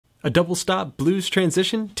A double stop blues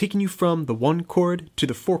transition taking you from the 1 chord to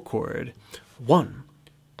the 4 chord. 1,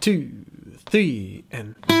 2, 3,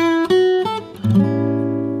 and...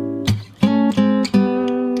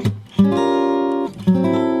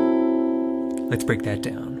 Let's break that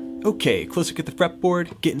down. Okay, close look at the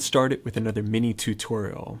fretboard, getting started with another mini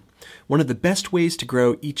tutorial. One of the best ways to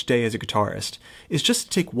grow each day as a guitarist is just to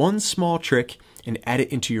take one small trick and add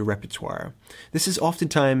it into your repertoire. This is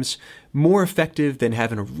oftentimes more effective than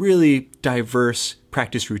having a really diverse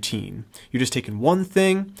practice routine. You're just taking one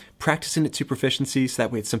thing, practicing it to proficiency, so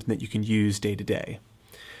that way it's something that you can use day to day.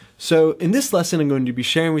 So in this lesson, I'm going to be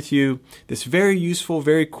sharing with you this very useful,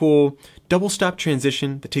 very cool double stop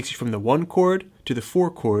transition that takes you from the 1 chord to the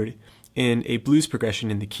 4 chord in a blues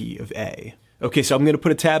progression in the key of A. Okay, so I'm going to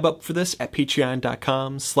put a tab up for this at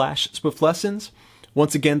patreon.com/swiftlessons.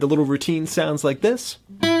 Once again, the little routine sounds like this.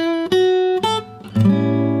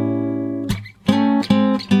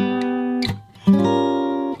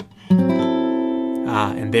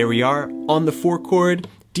 And there we are on the 4 chord,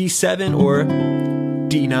 D7 or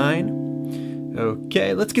D9.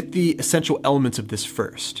 Okay, let's get the essential elements of this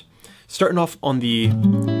first. Starting off on the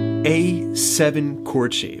A7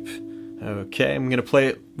 chord shape. Okay, I'm gonna play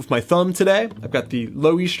it with my thumb today. I've got the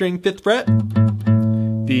low E string 5th fret,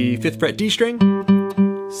 the 5th fret D string,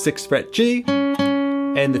 6th fret G,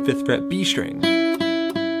 and the 5th fret B string.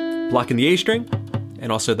 Blocking the A string, and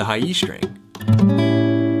also the high E string.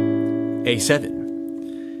 A7.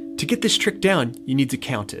 To get this trick down, you need to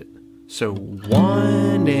count it. So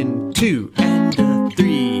 1 and 2 and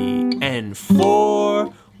 3 and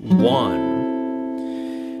 4, 1.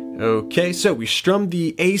 Okay, so we strummed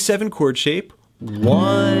the A7 chord shape,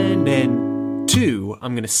 1 and 2.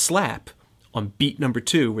 I'm gonna slap on beat number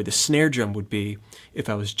 2 where the snare drum would be if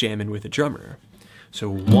I was jamming with a drummer.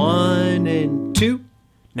 So 1 and 2.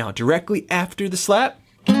 Now directly after the slap,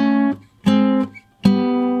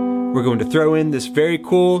 we're going to throw in this very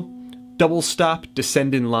cool double stop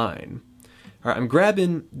descending line. All right, I'm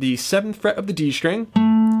grabbing the 7th fret of the D string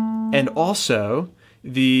and also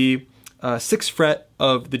the 6th fret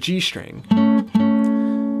of the G string.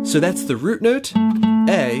 So that's the root note,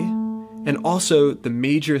 A, and also the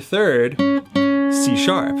major 3rd, C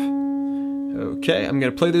sharp. Okay, I'm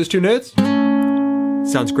gonna play those 2 notes.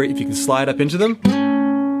 Sounds great if you can slide up into them.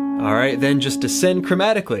 All right, then just descend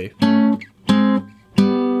chromatically.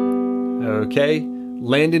 Okay,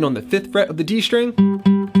 landing on the 5th fret of the D string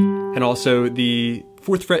and also the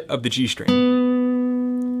 4th fret of the G string.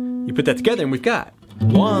 You put that together and we've got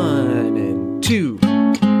 1 and 2.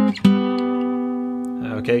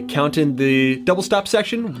 Okay, counting the double stop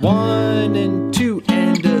section, 1 and 2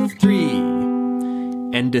 and a 3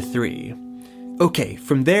 and a 3. Okay,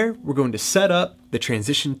 from there we're going to set up the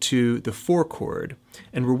transition to the 4 chord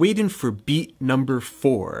and we're waiting for beat number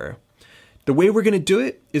 4. The way we're going to do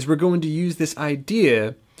it is we're going to use this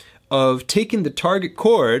idea of taking the target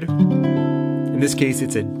chord, in this case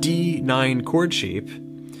it's a D9 chord shape,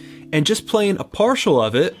 and just playing a partial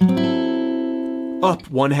of it up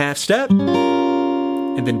 1/2 step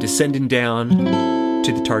and then descending down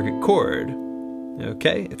to the target chord.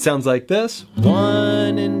 Okay, it sounds like this.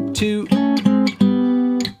 1 and 2.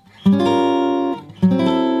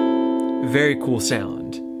 Very cool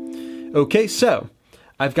sound. Okay, so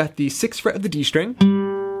I've got the 6th fret of the D string,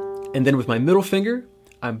 and then with my middle finger,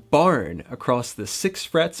 I'm barring across the 6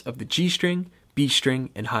 frets of the G string, B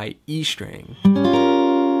string, and high E string.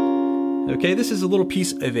 Okay, this is a little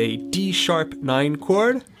piece of a D sharp 9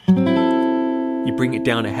 chord. You bring it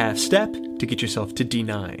down a 1/2 step to get yourself to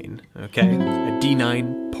D9. Okay, a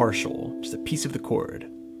D9 partial, just a piece of the chord.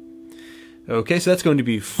 Okay, so that's going to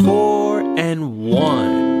be 4 and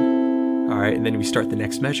 1. All right, and then we start the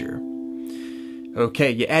next measure.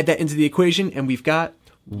 Okay, you add that into the equation and we've got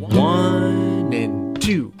 1 and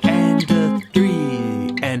 2 and a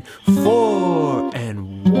 3 and 4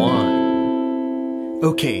 and 1.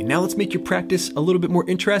 Okay, now let's make your practice a little bit more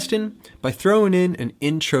interesting by throwing in an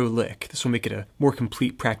intro lick. This will make it a more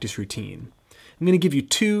complete practice routine. I'm going to give you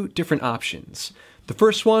 2 different options. The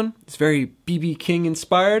first one is very B.B. King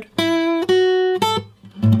inspired.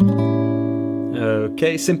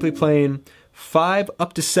 Okay, simply playing 5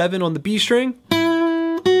 up to 7 on the B string,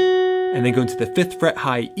 and then going to the 5th fret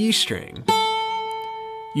high E string,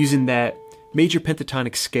 using that major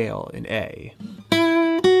pentatonic scale in A.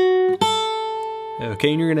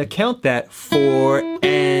 Okay, and you're gonna count that 4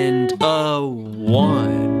 and a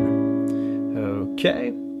 1.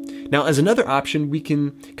 Okay. Now as another option, we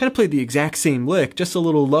can kind of play the exact same lick, just a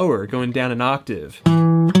little lower, going down an octave.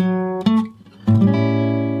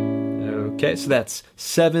 Okay, so that's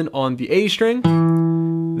 7 on the A string,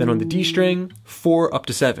 Then on the D string, 4 up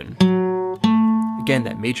to 7. Again,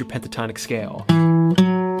 that major pentatonic scale.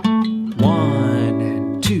 1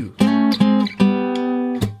 and 2.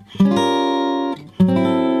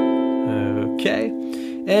 Okay.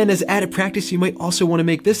 And as added practice, you might also want to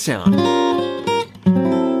make this sound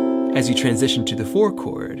as you transition to the 4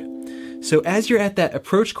 chord. So as you're at that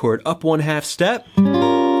approach chord, up 1/2 step,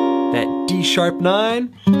 that D sharp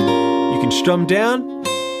 9, you can strum down,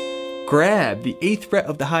 grab the 8th fret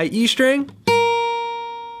of the high E string,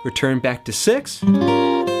 return back to 6,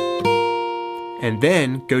 and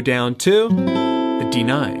then go down to the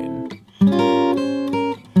D9.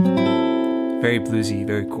 Very bluesy,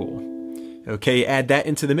 very cool. Okay, add that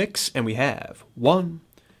into the mix, and we have 1,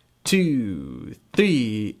 2,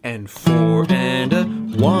 3, and 4, and a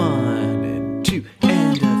 1, and 2,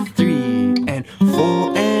 and a 3, and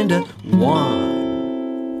 4, and a 1.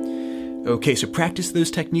 Okay, so practice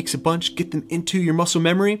those techniques a bunch, get them into your muscle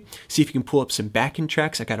memory, see if you can pull up some backing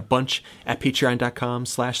tracks. I got a bunch at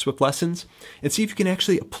patreon.com/Swiftlessons, and see if you can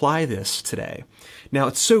actually apply this today. Now,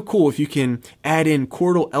 it's so cool if you can add in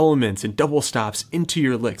chordal elements and double stops into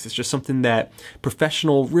your licks. It's just something that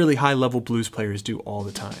professional, really high-level blues players do all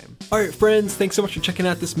the time. All right, friends, thanks so much for checking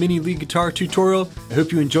out this mini lead guitar tutorial. I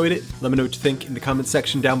hope you enjoyed it. Let me know what you think in the comments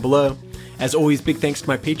section down below. As always, big thanks to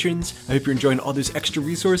my patrons. I hope you're enjoying all those extra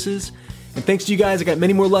resources. And thanks to you guys, I got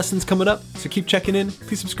many more lessons coming up, so keep checking in.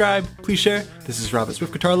 Please subscribe, please share. This is Rob at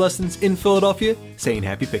Swift Guitar Lessons in Philadelphia, saying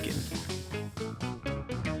happy picking.